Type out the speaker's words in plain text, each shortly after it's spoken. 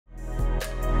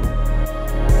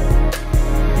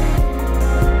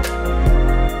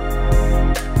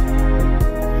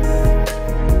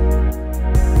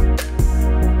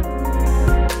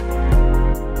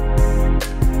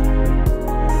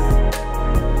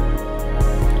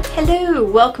Hello,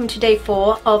 welcome to day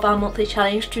 4 of our monthly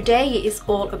challenge. Today is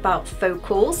all about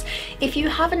focals. If you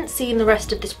haven't seen the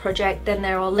rest of this project, then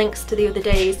there are links to the other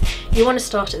days. You want to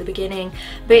start at the beginning,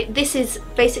 but this is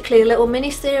basically a little mini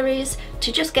series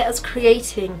to just get us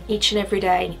creating each and every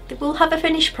day. We'll have a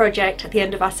finished project at the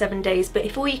end of our 7 days, but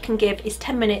if all you can give is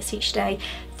 10 minutes each day,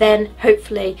 then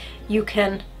hopefully you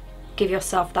can give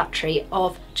yourself that treat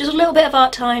of just a little bit of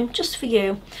art time just for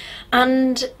you.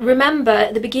 And remember,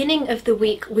 at the beginning of the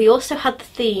week we also had the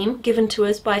theme given to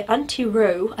us by Auntie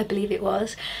Ro, I believe it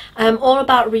was, all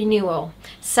about renewal.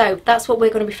 So that's what we're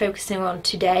going to be focusing on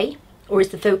today, or is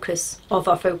the focus of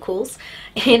our focals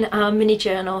in our mini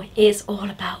journal, is all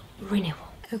about renewal.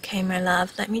 Okay my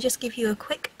love, let me just give you a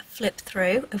quick flip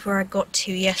through of where I got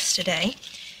to yesterday.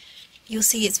 You'll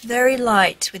see it's very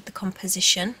light with the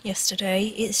composition yesterday.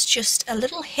 It's just a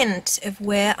little hint of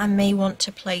where I may want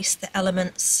to place the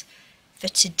elements for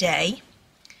today.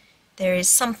 There is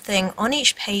something on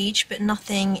each page, but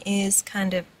nothing is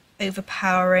kind of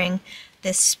overpowering.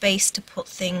 There's space to put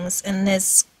things, and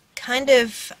there's kind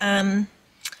of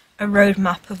a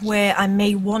roadmap of where I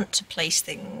may want to place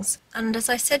things. And as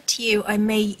I said to you, I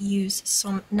may use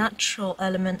some natural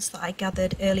elements that I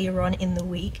gathered earlier on in the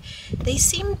week. They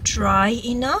seem dry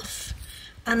enough,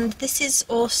 and this is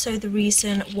also the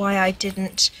reason why I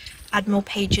didn't add more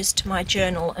pages to my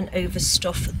journal and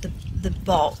overstuff the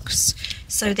box,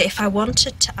 so that if I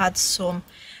wanted to add some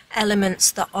elements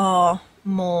that are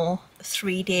more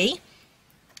 3D,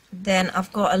 then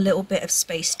I've got a little bit of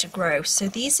space to grow. So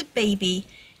these are baby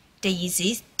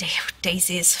daffodils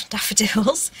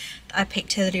that I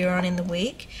picked earlier on in the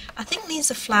week. I think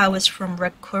these are flowers from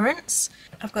red currants.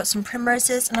 I've got some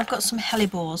primroses and I've got some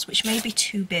hellebores, which may be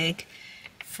too big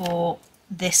for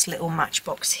this little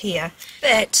matchbox here,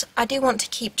 but I do want to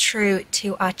keep true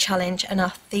to our challenge and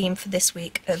our theme for this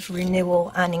week of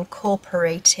renewal and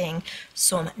incorporating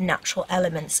some natural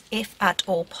elements if at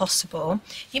all possible.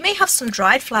 You may have some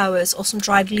dried flowers or some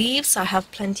dried leaves. I have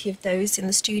plenty of those in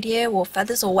the studio, or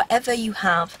feathers, or whatever you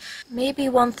have. Maybe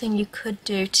one thing you could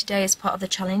do today as part of the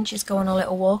challenge is go on a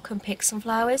little walk and pick some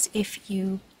flowers if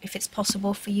it's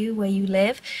possible for you where you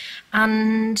live,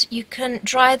 and you can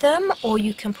dry them or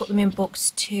you can put them in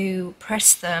books to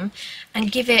press them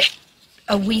and give it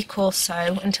a week or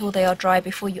so until they are dry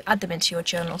before you add them into your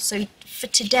journal. So for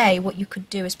today, what you could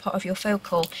do as part of your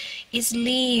focal is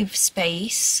leave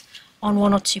space on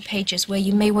 1 or 2 pages where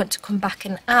you may want to come back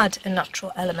and add a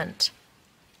natural element.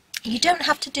 You don't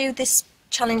have to do this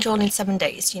challenge all in 7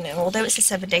 days, you know, although it's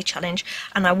a 7-day challenge,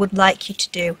 and I would like you to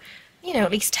do, you know,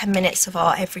 at least 10 minutes of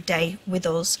art every day with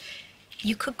us.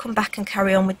 You could come back and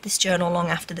carry on with this journal long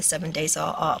after the 7 days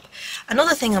are up.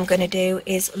 Another thing I'm going to do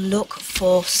is look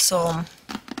for some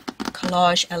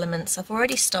collage elements. I've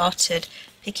already started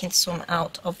picking some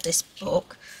out of this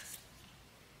book.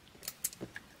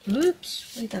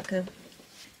 Oops, where'd that go?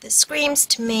 That screams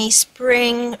to me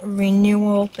spring,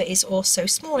 renewal, but is also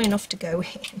small enough to go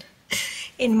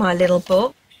in my little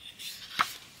book.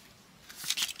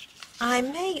 I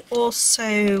may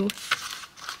also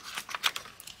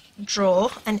draw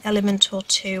an element or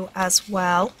two as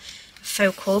well,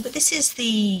 focal, but this is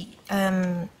the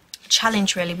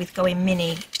challenge really with going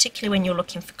mini, particularly when you're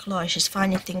looking for collages,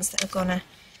 finding things that are going to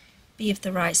be of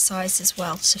the right size as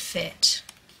well to fit.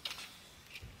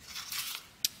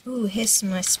 Ooh, here's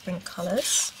some nice spring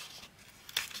colours.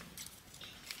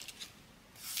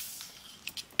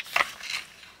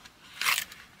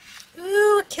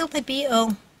 Ooh, I killed my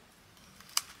beetle.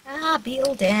 Ah,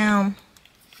 beetle down.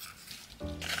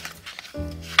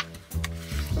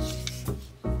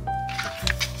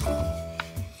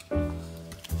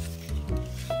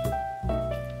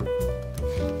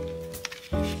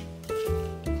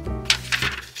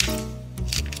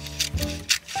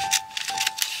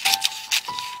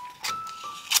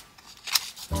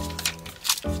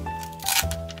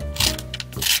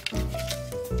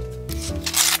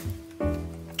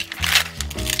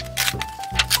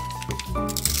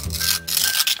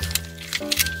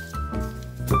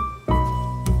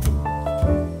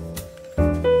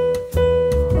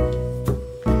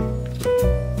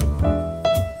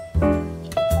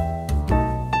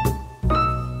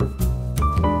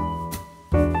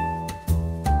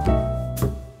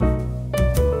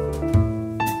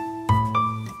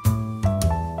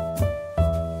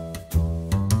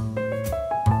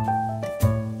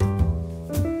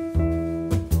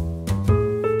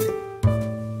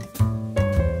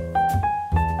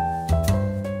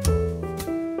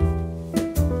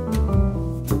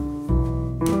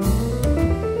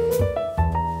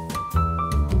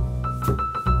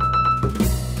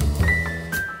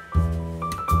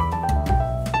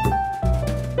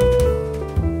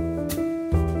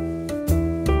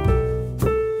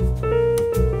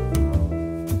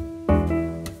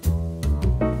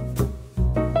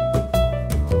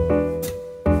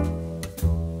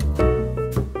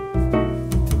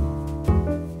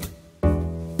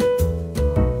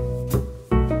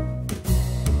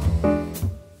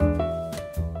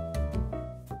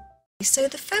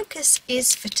 the focus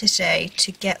is for today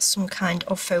to get some kind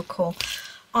of focal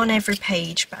on every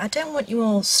page, but I don't want you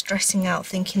all stressing out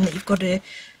thinking that you've got to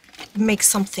make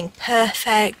something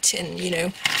perfect and, you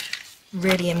know,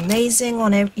 really amazing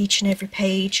on each and every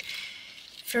page.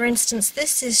 For instance,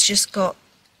 this has just got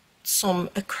some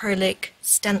acrylic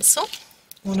stencil,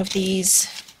 one of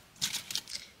these,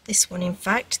 this one in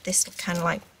fact, this kind of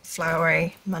like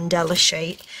flowery mandala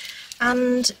shape,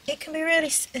 and it can be really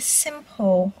a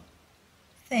simple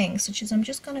thing, such as I'm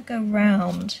just going to go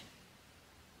round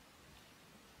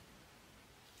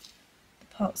the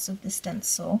parts of the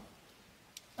stencil,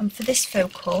 and for this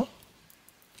focal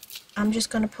I'm just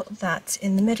going to put that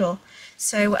in the middle.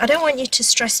 So I don't want you to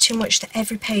stress too much that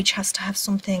every page has to have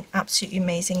something absolutely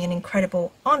amazing and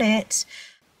incredible on it.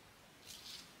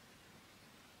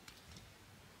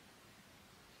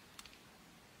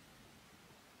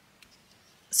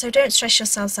 So don't stress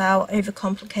yourselves out,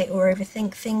 overcomplicate or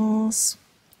overthink things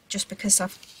just because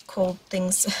I've called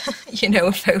things, you know,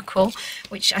 a focal,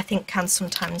 which I think can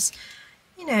sometimes,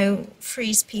 you know,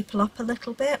 freeze people up a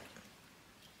little bit.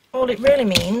 All it really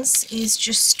means is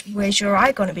just where's your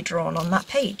eye going to be drawn on that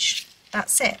page.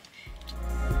 That's it.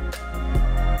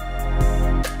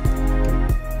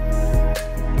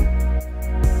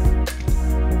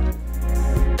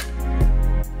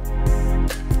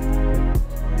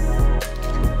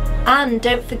 And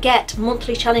don't forget,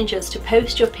 monthly challenges, to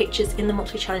post your pictures in the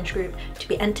monthly challenge group to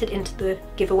be entered into the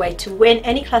giveaway to win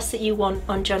any class that you want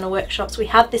on journal workshops. We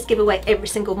have this giveaway every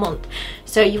single month,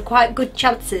 so you've quite good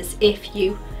chances if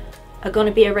you are going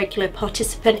to be a regular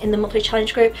participant in the monthly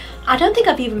challenge group. I don't think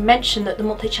I've even mentioned that the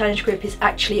monthly challenge group is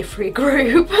actually a free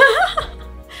group.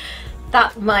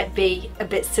 That might be a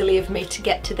bit silly of me to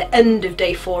get to the end of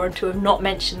day 4 and to have not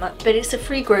mentioned that, but it's a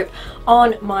free group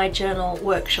on my journal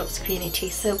workshops community,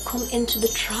 so come into the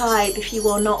tribe if you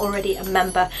are not already a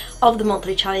member of the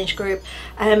monthly challenge group.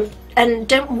 And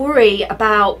don't worry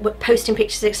about posting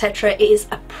pictures, etc. It is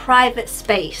a private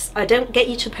space. I don't get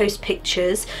you to post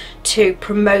pictures to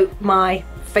promote my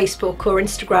Facebook or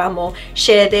Instagram or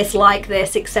share this, like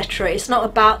this, etc. It's not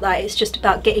about that. It's just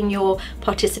about getting your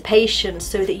participation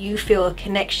so that you feel a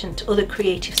connection to other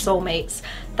creative soulmates.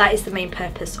 That is the main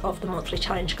purpose of the monthly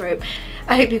challenge group.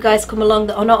 I hope you guys come along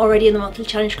that are not already in the monthly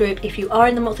challenge group. If you are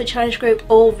in the monthly challenge group,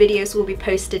 all videos will be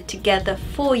posted together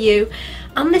for you.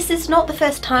 And this is not the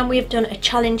first time we have done a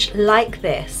challenge like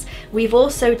this. We've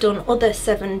also done other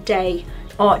 7-day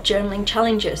art journaling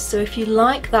challenges. So if you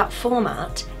like that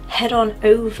format, head on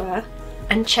over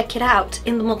and check it out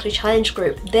in the monthly challenge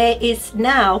group. There is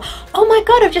now, oh my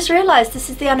god, I've just realised this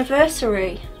is the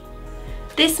anniversary.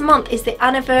 This month is the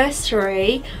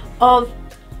anniversary of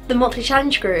the monthly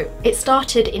challenge group. It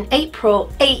started in April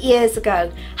 8 years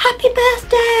ago. Happy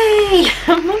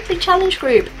birthday! Monthly challenge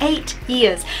group, 8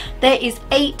 years. There is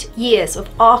 8 years of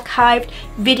archived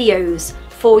videos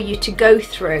for you to go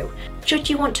through. Should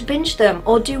you want to binge them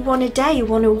or do one a day,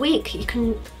 one a week, you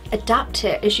can adapt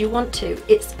it as you want to.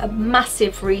 It's a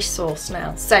massive resource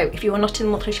now. So if you are not in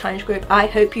the monthly challenge group, I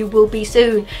hope you will be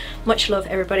soon. Much love,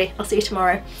 everybody. I'll see you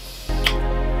tomorrow.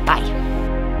 Bye.